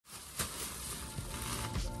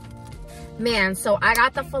Man, so I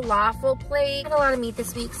got the falafel plate. I had a lot of meat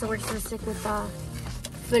this week, so we're just gonna stick with the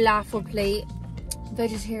falafel plate.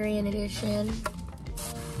 Vegetarian edition.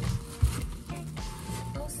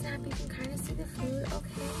 Oh snap, you can kind of see the food.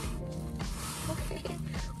 Okay.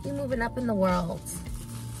 We're moving up in the world.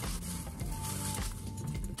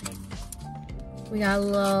 We got a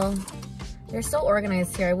little, they're so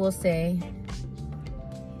organized here, I will say.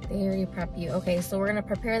 They already prep you. Okay, so we're gonna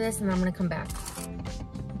prepare this and then I'm gonna come back.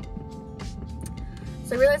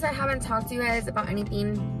 So I realized I haven't talked to you guys about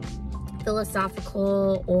anything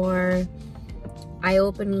philosophical or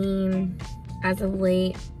eye-opening as of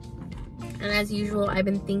late. And as usual, I've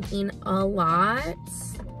been thinking a lot.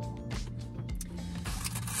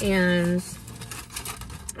 And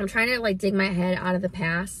I'm trying to like dig my head out of the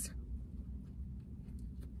past.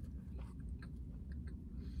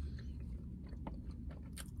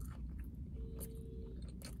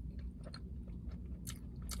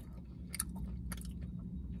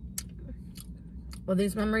 Well,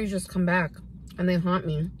 these memories just come back and they haunt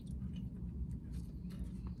me.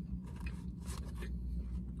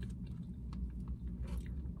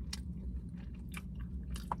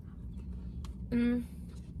 I mean,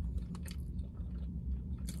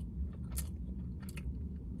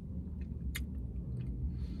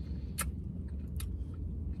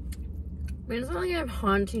 it's not like I have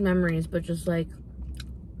haunting memories, but just like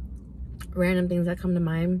random things that come to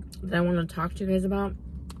mind that I want to talk to you guys about.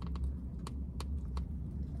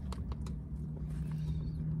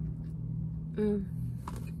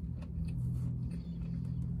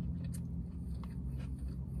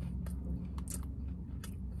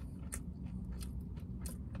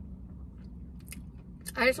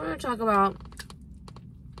 I just want to talk about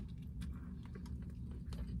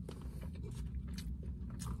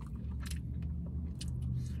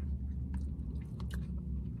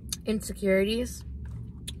insecurities.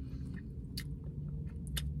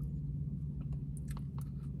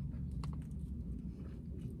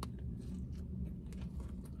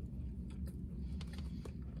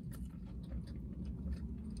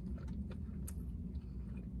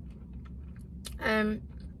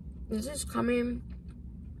 This is coming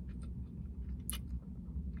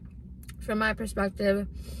from my perspective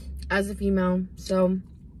as a female, so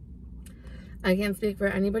I can't speak for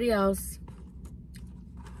anybody else.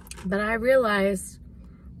 But I realized,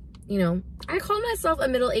 you know, I call myself a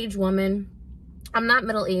middle-aged woman. I'm not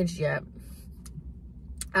middle-aged yet.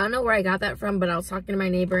 I don't know where I got that from, but I was talking to my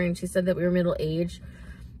neighbor and she said that we were middle-aged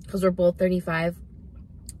because we're both 35.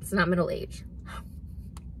 It's not middle-aged.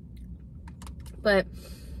 But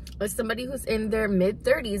as somebody who's in their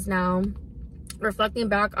mid-30s now, reflecting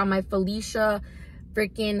back on my Felicia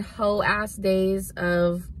freaking hoe-ass days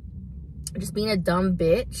of just being a dumb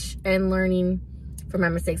bitch and learning from my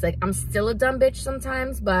mistakes. Like, I'm still a dumb bitch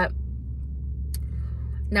sometimes, but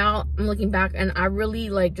now I'm looking back and I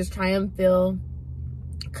really like just try and feel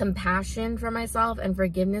compassion for myself and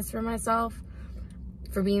forgiveness for myself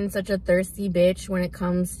for being such a thirsty bitch when it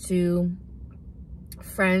comes to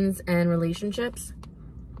friends and relationships.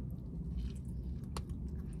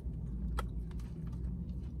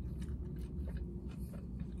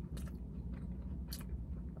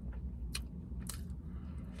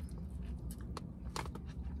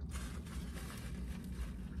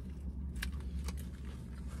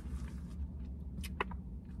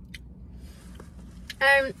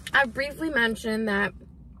 And I briefly mentioned that,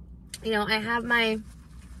 you know, I've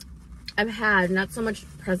had, not so much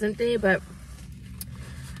present day, but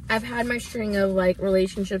I've had my string of like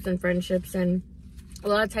relationships and friendships, and a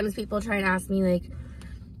lot of times people try and ask me like,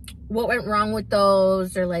 what went wrong with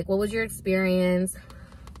those, or like, what was your experience?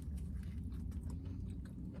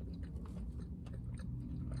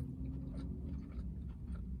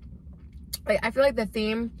 Like, I feel like the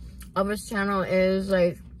theme of this channel is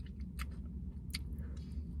like,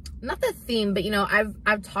 not the theme, but you know,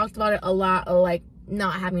 I've talked about it a lot of like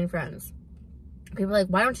not having friends. People are like,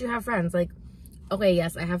 why don't you have friends? Like, okay,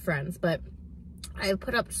 yes, I have friends, but I've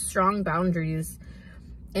put up strong boundaries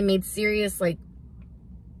and made serious like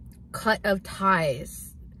cut of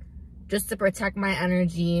ties just to protect my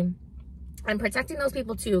energy and protecting those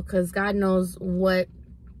people too, because God knows what,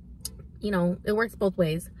 you know, it works both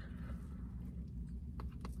ways.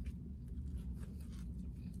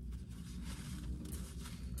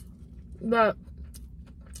 But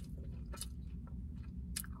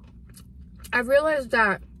I've realized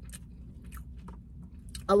that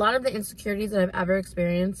a lot of the insecurities that I've ever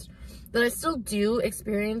experienced, that I still do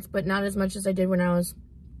experience, but not as much as I did when I was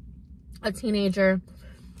a teenager,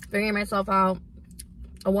 figuring myself out,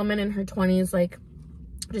 a woman in her 20s, like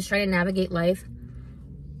just trying to navigate life.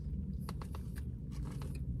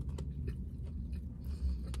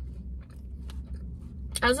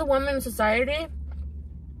 as a woman in society,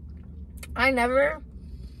 I never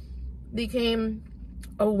became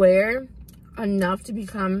aware enough to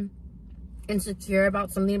become insecure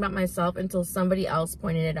about something about myself until somebody else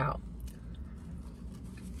pointed it out.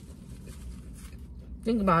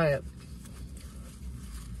 Think about it.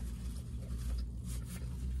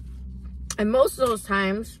 And most of those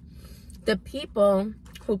times, the people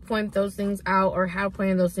who point those things out or have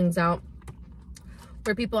pointed those things out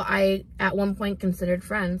were people I at one point considered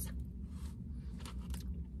friends.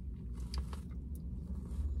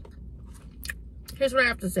 Here's what I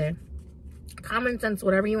have to say. Common sense,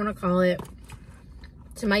 whatever you want to call it,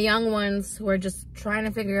 to my young ones who are just trying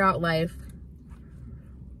to figure out life.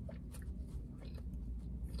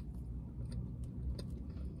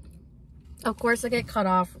 Of course, I get cut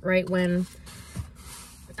off right when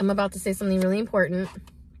I'm about to say something really important.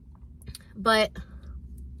 But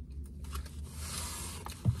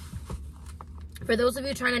for those of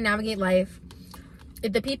you trying to navigate life,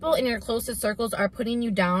 if the people in your closest circles are putting you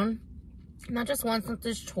down, not just once,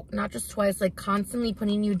 not just twice, like constantly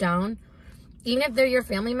putting you down, even if they're your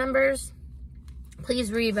family members, please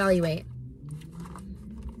reevaluate.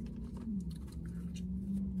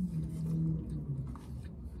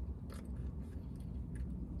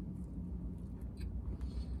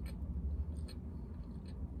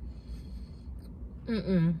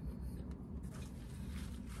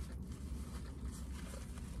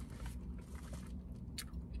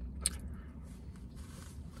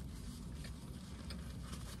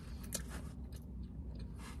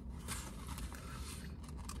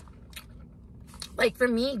 Like, for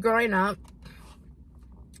me, growing up,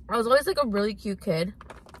 I was always, like, a really cute kid.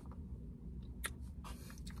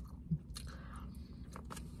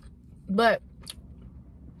 But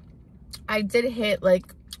I did hit,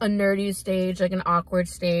 like, a nerdy stage, like, an awkward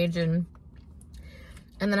stage. And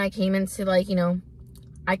then I came into, like, you know,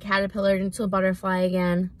 I caterpillared into a butterfly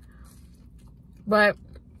again. But,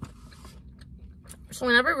 so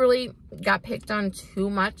I never really got picked on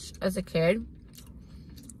too much as a kid.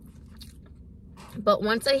 But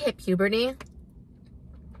once I hit puberty,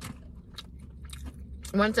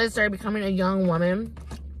 once I started becoming a young woman,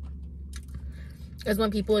 is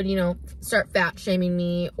when people would, you know, start fat shaming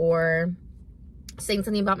me or saying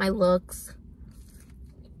something about my looks.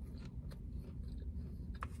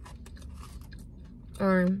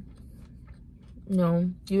 Or,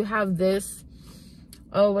 no, you have this.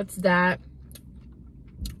 Oh, what's that?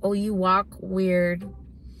 Oh, you walk weird.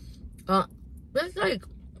 It's like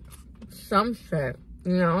some shit,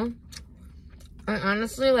 you know? And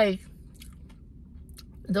honestly, like,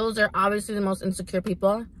 those are obviously the most insecure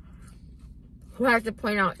people who have to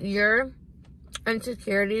point out your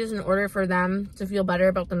insecurities in order for them to feel better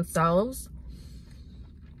about themselves.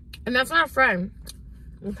 And that's not a friend,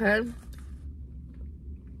 okay?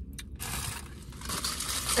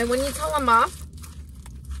 And when you tell them off,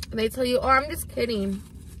 they tell you, oh, I'm just kidding.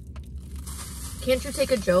 Can't you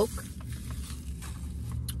take a joke?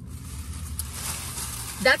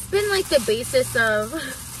 That's been like the basis of,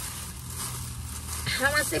 I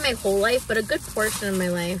don't want to say my whole life, but a good portion of my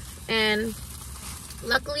life. And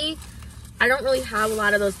luckily, I don't really have a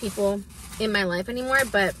lot of those people in my life anymore,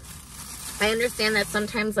 but I understand that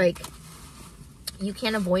sometimes, like, you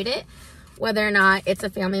can't avoid it, whether or not it's a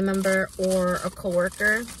family member or a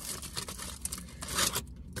coworker.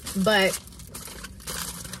 But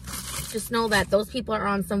just know that those people are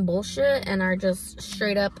on some bullshit and are just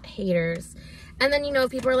straight up haters. And then, you know,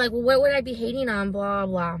 people are like, well, what would I be hating on? Blah,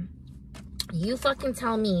 blah. You fucking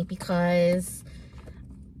tell me, because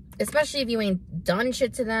especially if you ain't done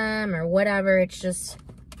shit to them or whatever, it's just,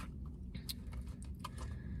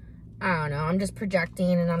 I don't know. I'm just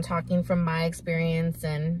projecting and I'm talking from my experience,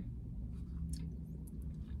 and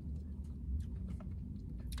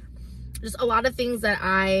just a lot of things that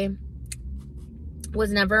I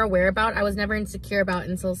was never aware about, I was never insecure about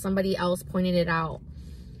until somebody else pointed it out.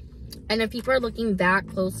 And if people are looking that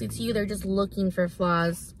closely to you, they're just looking for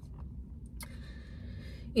flaws.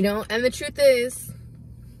 You know, and the truth is,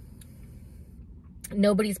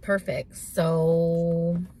 nobody's perfect.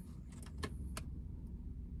 So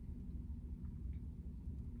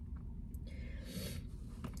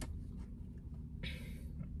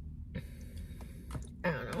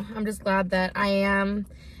I don't know. I'm just glad that I am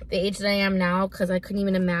the age that I am now, because I couldn't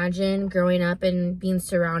even imagine growing up and being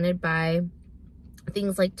surrounded by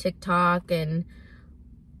things like TikTok and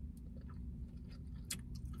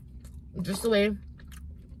just the way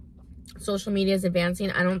social media is advancing.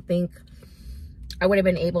 I don't think I would have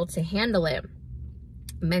been able to handle it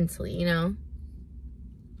mentally, you know?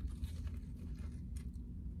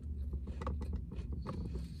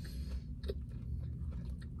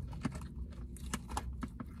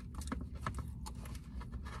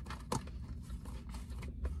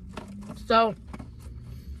 So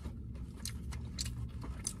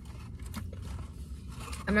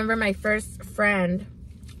I remember my first friend,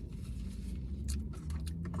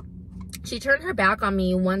 she turned her back on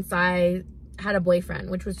me once I had a boyfriend,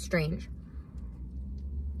 which was strange.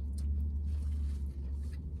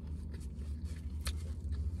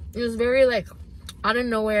 It was very like out of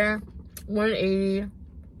nowhere, 180.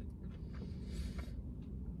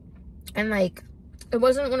 And like, it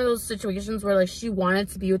wasn't one of those situations where like she wanted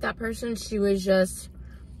to be with that person. She was just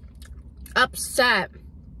upset.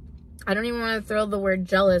 I don't even want to throw the word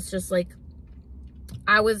jealous. Just like,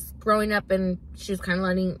 I was growing up and she was kind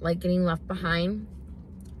of getting left behind.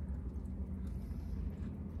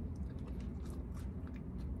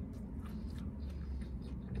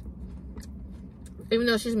 Even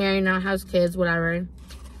though she's married now, has kids, whatever.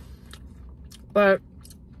 But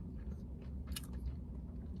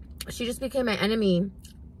she just became my enemy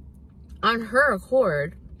on her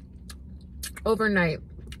accord overnight.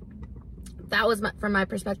 That was from my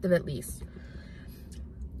perspective, at least.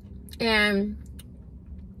 And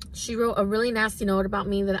she wrote a really nasty note about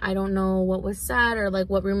me that I don't know what was said or like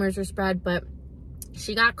what rumors were spread, but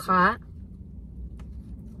she got caught.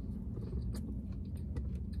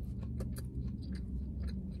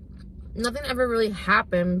 Nothing ever really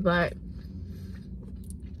happened, but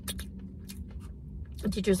the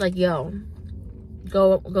teacher's like, yo,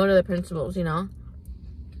 go to the principals, you know?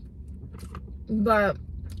 But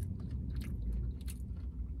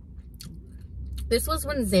this was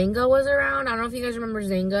when Zanga was around. I don't know if you guys remember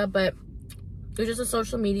Zanga, but it was just a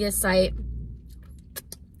social media site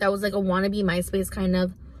that was like a wannabe MySpace kind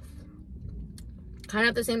of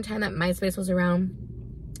at the same time that MySpace was around.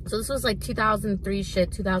 So this was like 2003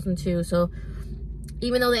 shit, 2002. So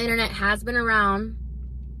even though the internet has been around,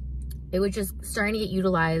 it was just starting to get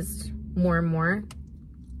utilized more and more.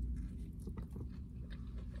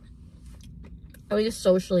 At least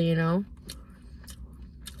socially, you know.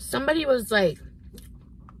 Somebody was like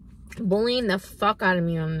bullying the fuck out of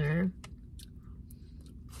me on there.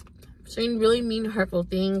 Saying really mean, hurtful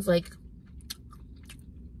things, like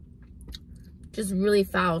just really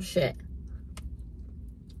foul shit.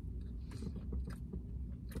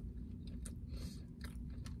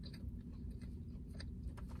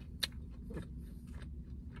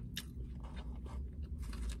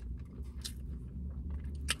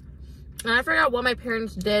 And I forgot what my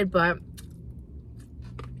parents did, but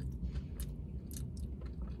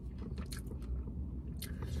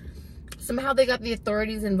somehow they got the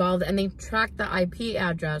authorities involved and they tracked the IP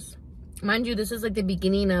address. Mind you, this is like the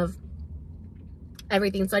beginning of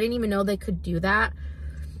everything, so I didn't even know they could do that.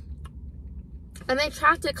 And they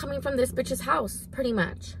tracked it coming from this bitch's house, pretty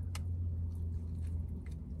much.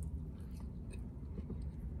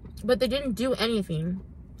 But they didn't do anything.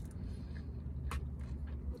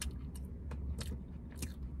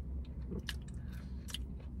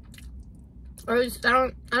 Or at least,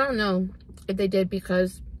 I don't know if they did,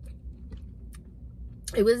 because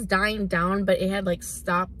it was dying down, but it had like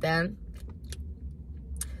stopped then.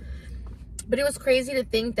 But it was crazy to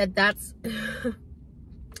think that that's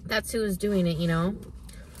that's who was doing it, you know.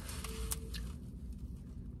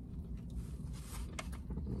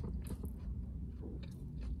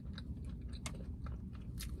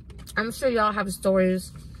 I'm sure y'all have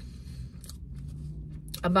stories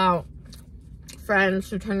about friends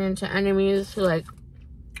who turn into enemies, who like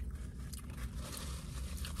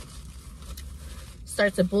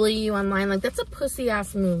start to bully you online. Like, that's a pussy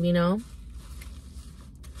ass move, you know.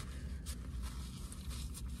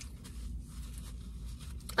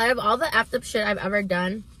 Out of all the effed up shit I've ever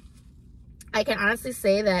done, I can honestly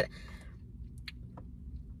say that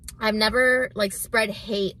I've never like spread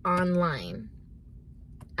hate online,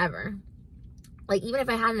 ever. Like, even if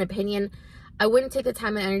I had an opinion, I wouldn't take the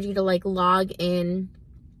time and energy to like log in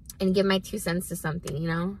and give my 2 cents to something, you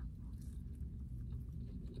know?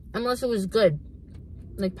 Unless it was good,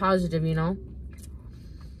 like positive, you know?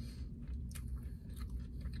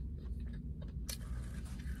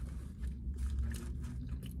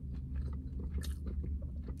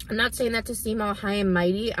 I'm not saying that to seem all high and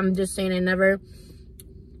mighty. I'm just saying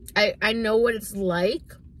I know what it's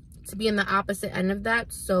like to be in the opposite end of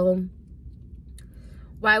that, so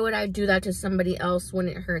why would I do that to somebody else when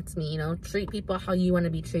it hurts me, you know? Treat people how you want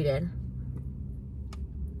to be treated.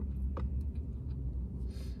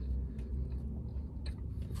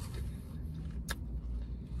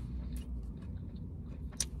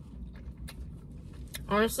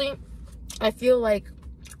 Honestly, I feel like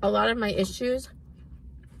a lot of my issues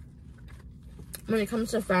when it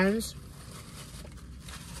comes to friends,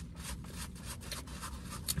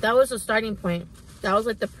 that was the starting point. That was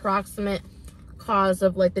like the proximate cause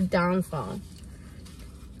of like the downfall.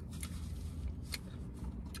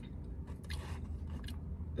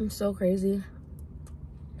 It's so crazy.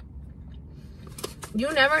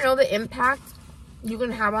 You never know the impact you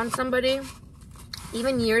can have on somebody,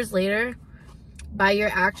 even years later, by your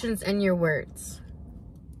actions and your words.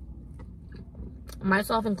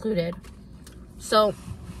 Myself included. So,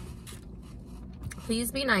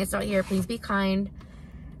 please be nice out here. Please be kind.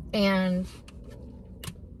 And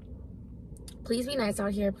please be nice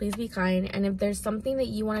out here. Please be kind. And if there's something that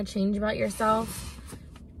you want to change about yourself,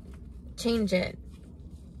 change it.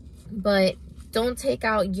 But don't take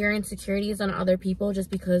out your insecurities on other people just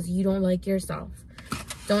because you don't like yourself.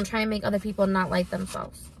 Don't try and make other people not like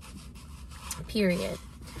themselves. Period.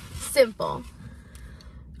 Simple.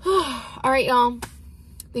 All right, y'all.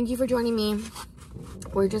 Thank you for joining me.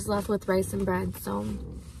 We're just left with rice and bread, so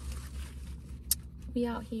we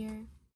out here.